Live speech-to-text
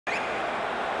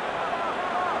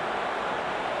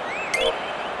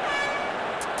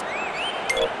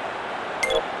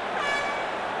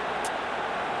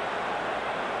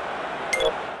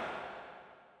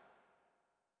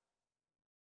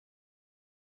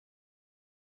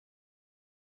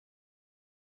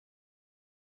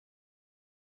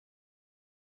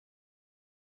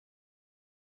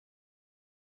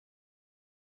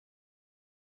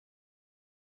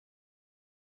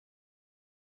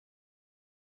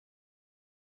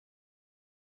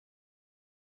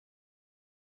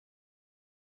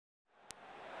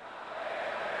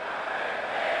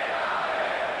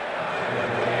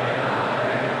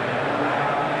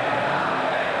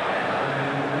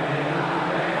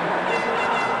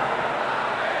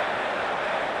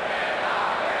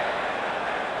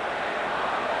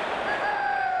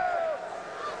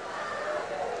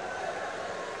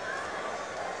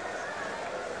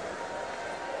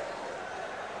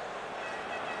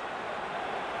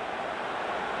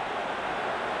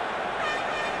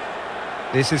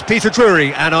This is Peter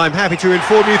Drury, and I'm happy to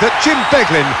inform you that Jim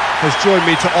Beglin has joined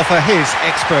me to offer his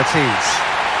expertise.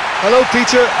 Hello,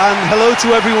 Peter, and hello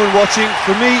to everyone watching.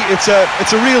 For me, it's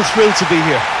a real thrill to be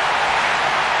here.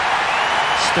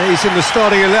 Stays in the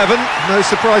starting 11, no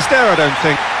surprise there, I don't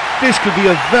think. This could be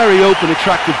a very open,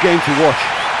 attractive game to watch.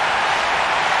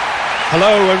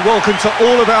 Hello and welcome to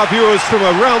all of our viewers from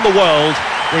around the world.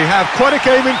 We have quite a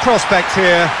game in prospect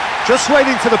here, just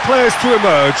waiting for the players to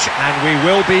emerge, and we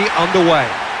will be underway.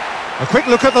 A quick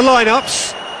look at the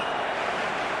lineups.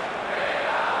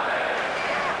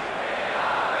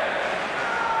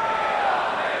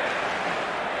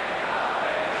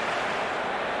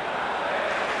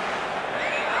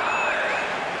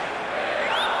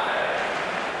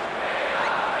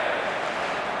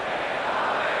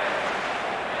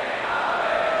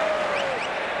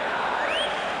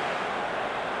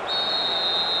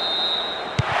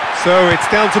 So it's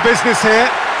down to business here.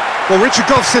 Well, Richard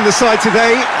Goff's in the side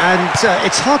today, and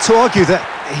it's hard to argue that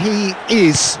he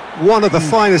is one of the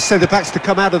finest centre-backs to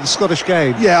come out of the Scottish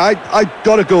game. Yeah, I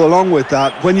got to go along with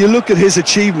that. When you look at his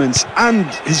achievements and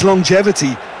his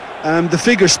longevity, the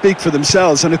figures speak for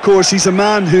themselves. And of course, he's a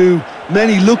man who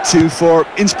many look to for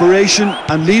inspiration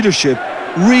and leadership.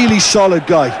 Really solid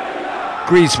guy.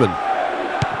 Griezmann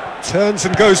turns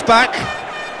and goes back.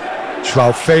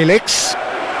 João Felix.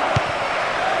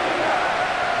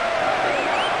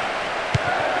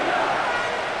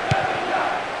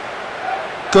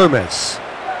 Gomez.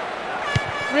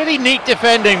 Really neat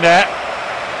defending there.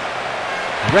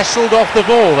 Wrestled off the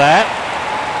ball there.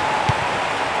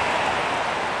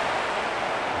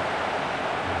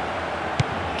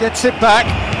 Gets it back.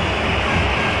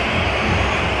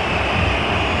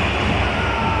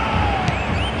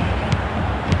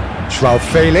 João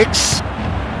Felix.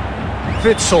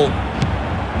 Witsel.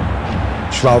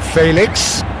 João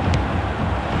Felix.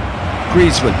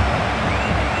 Griezmann.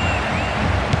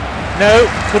 No,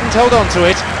 couldn't hold on to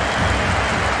it.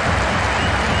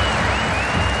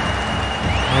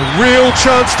 A real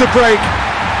chance to break.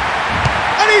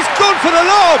 And he's gone for the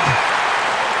lob!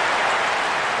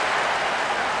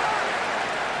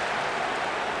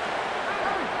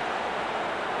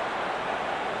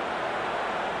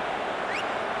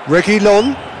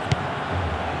 Reguilón.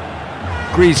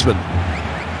 Griezmann.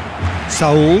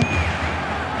 Saul.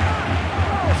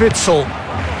 Witsel.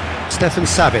 Stefan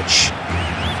Savic.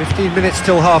 15 minutes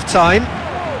till half-time.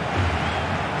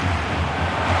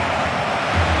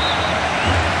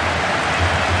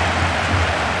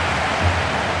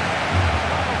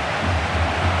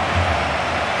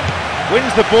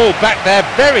 Wins the ball back there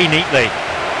very neatly.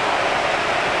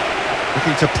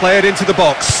 Looking to play it into the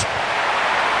box.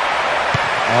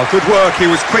 Oh, good work, he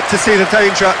was quick to see the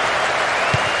danger.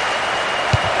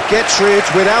 Gets rid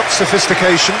without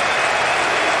sophistication.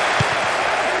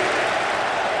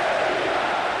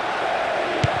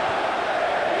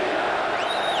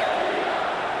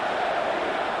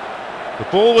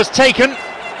 The ball was taken.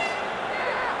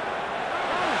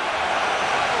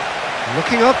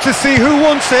 Looking up to see who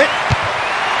wants it.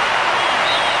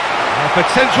 A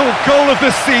potential goal of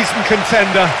the season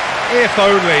contender, if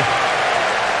only.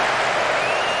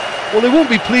 Well, they won't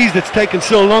be pleased it's taken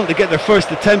so long to get their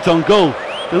first attempt on goal.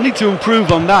 They'll need to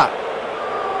improve on that.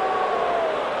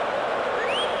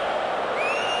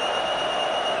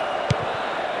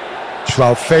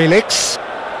 João Felix.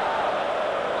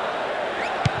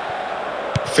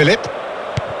 Philip.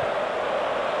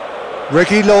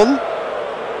 Reguilón.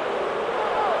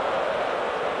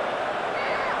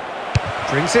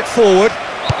 Brings it forward.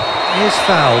 Is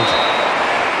fouled.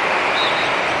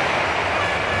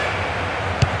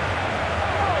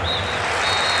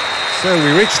 So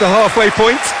we reach the halfway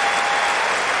point.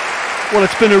 Well,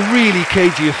 it's been a really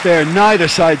cagey affair. Neither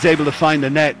side's able to find the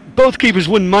net. Both keepers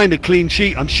wouldn't mind a clean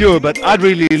sheet, I'm sure, but I'd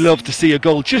really love to see a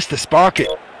goal just to spark it.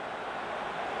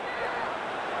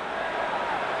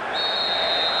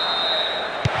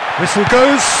 Whistle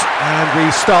goes, and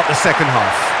we start the second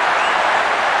half.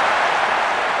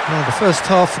 Well, the first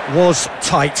half was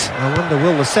tight. I wonder,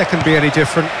 will the second be any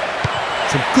different?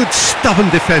 Some good stubborn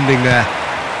defending there.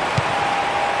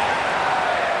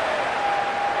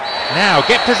 Now,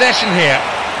 get possession here.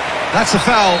 That's a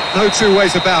foul, no two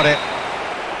ways about it.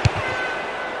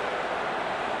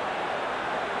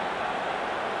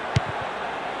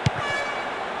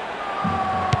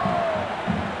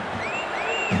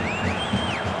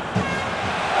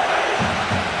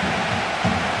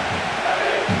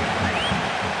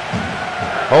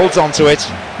 Holds on to it.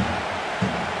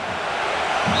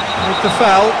 With the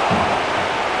foul.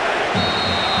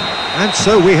 And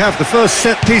so we have the first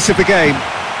set piece of the game.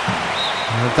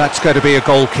 And that's going to be a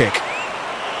goal kick.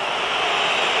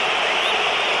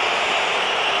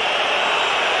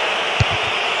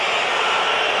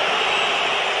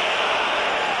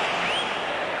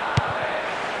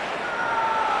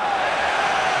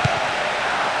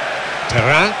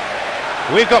 Perrin.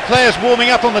 We've got players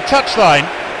warming up on the touchline.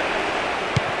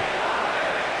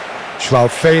 Joao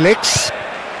Felix.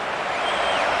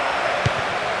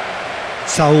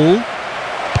 Saul.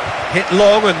 Hit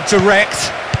long and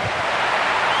direct.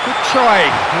 Good try.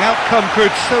 The outcome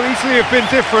could so easily have been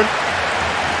different.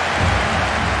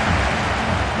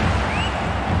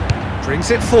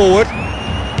 Brings it forward.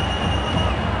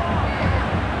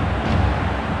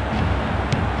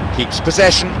 Keeps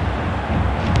possession.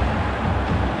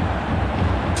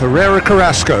 Ferreira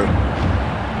Carrasco.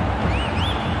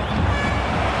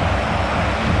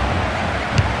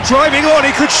 Driving on,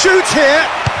 he could shoot here.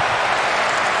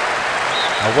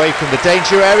 Away from the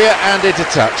danger area and into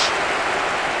touch.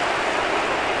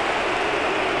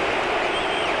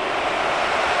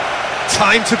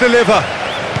 Time to deliver.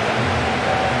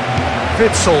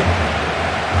 Witsel.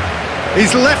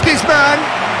 He's left his man.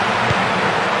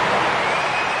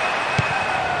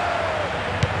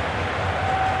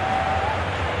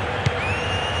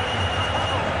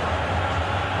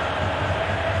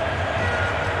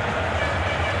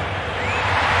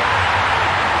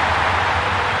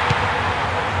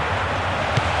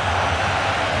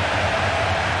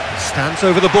 Stands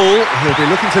over the ball, he'll be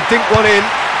looking to dink one in.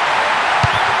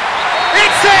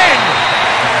 It's in!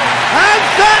 And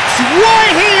that's why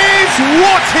he is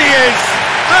what he is!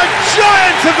 A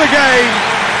giant of the game!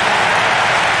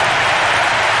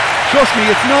 Trust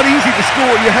me, it's not easy to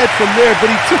score your head from there,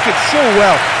 but he took it so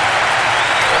well.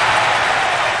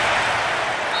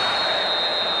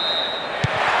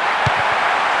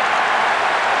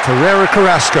 Ferreira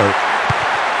Carrasco.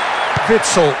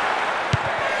 Witsel.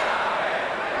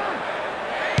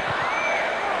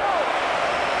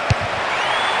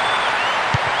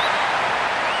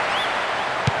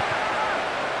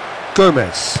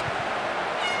 Gomez.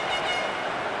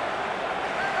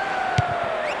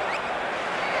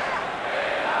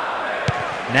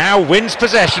 Now wins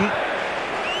possession.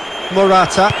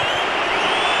 Morata.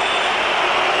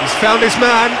 He's found his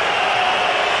man.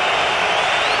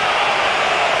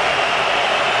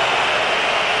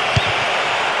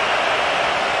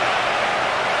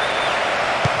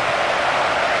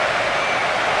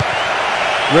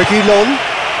 Reguilon.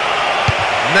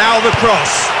 Now the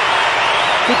cross.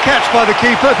 Good catch by the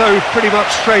keeper, though pretty much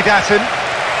straight at him.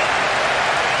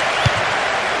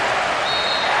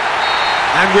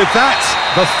 And with that,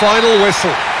 the final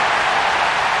whistle.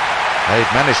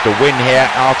 They've managed to win here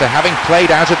after having played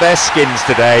out of their skins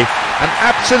today. An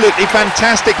absolutely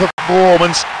fantastic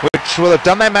performance, which will have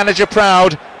done their manager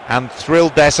proud and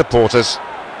thrilled their supporters.